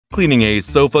Cleaning a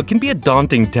sofa can be a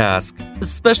daunting task,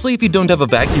 especially if you don't have a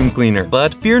vacuum cleaner.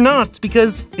 But fear not,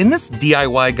 because in this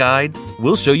DIY guide,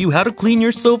 we'll show you how to clean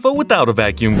your sofa without a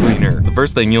vacuum cleaner. The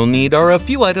first thing you'll need are a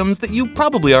few items that you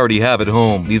probably already have at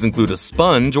home. These include a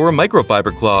sponge or a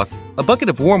microfiber cloth, a bucket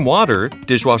of warm water,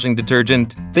 dishwashing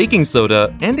detergent, baking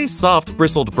soda, and a soft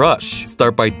bristled brush.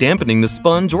 Start by dampening the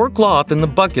sponge or cloth in the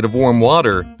bucket of warm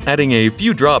water, adding a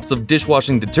few drops of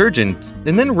dishwashing detergent,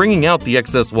 and then wringing out the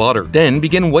excess water. Then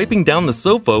begin wiping down the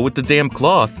sofa with the damp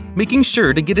cloth, making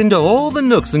sure to get into all the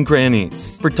nooks and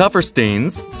crannies. For tougher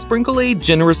stains, sprinkle a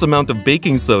generous amount of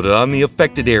baking soda on the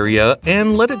affected area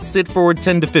and let it sit for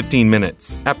 10 to 15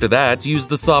 minutes. After that, use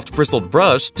the soft bristled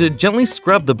brush to gently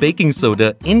scrub the baking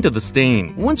soda into the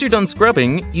stain. Once you're done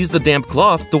scrubbing, use the damp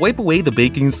cloth to wipe away the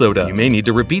baking soda. You may need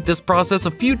to repeat this process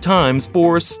a few times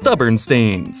for stubborn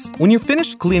stains. When you're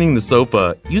finished cleaning the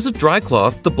sofa, use a dry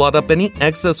cloth to blot up any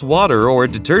excess water or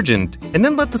detergent, and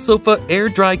then let the sofa air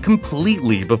dry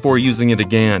completely before using it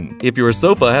again. If your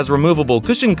sofa has removable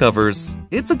cushion covers,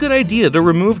 it's a good idea to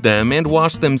remove them and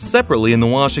wash them separately in the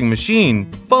washing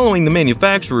machine, following the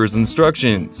manufacturer's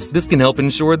instructions. This can help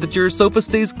ensure that your sofa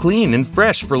stays clean and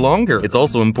fresh for longer. It's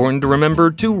also important to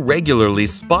remember to regularly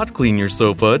spot clean your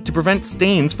sofa to prevent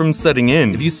stains from setting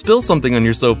in. If you spill something on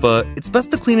your sofa, it's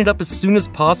best to clean it up as soon as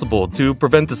possible to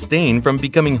prevent the stain from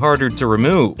becoming harder to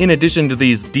remove. In addition to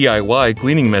these DIY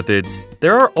cleaning methods,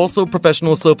 there are also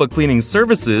professional sofa cleaning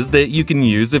services that you can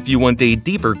use if you want a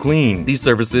deeper clean. These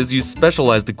services use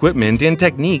specialized equipment and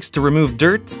techniques to remove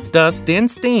dirt, dust, and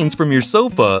stains from your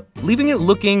sofa, leaving it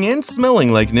looking and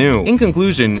smelling like new. In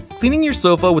conclusion, cleaning your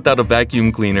sofa without a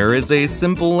vacuum cleaner is a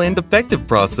simple and effective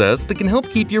process that can help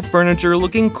keep your furniture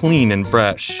looking clean and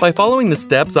fresh. By following the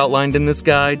steps outlined in this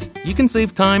guide, you can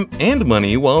save time and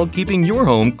money while keeping your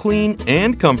home clean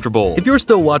and comfortable. If you're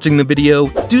still watching the video,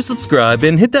 do subscribe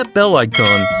and hit that bell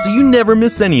icon so you never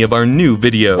miss any of our new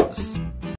videos.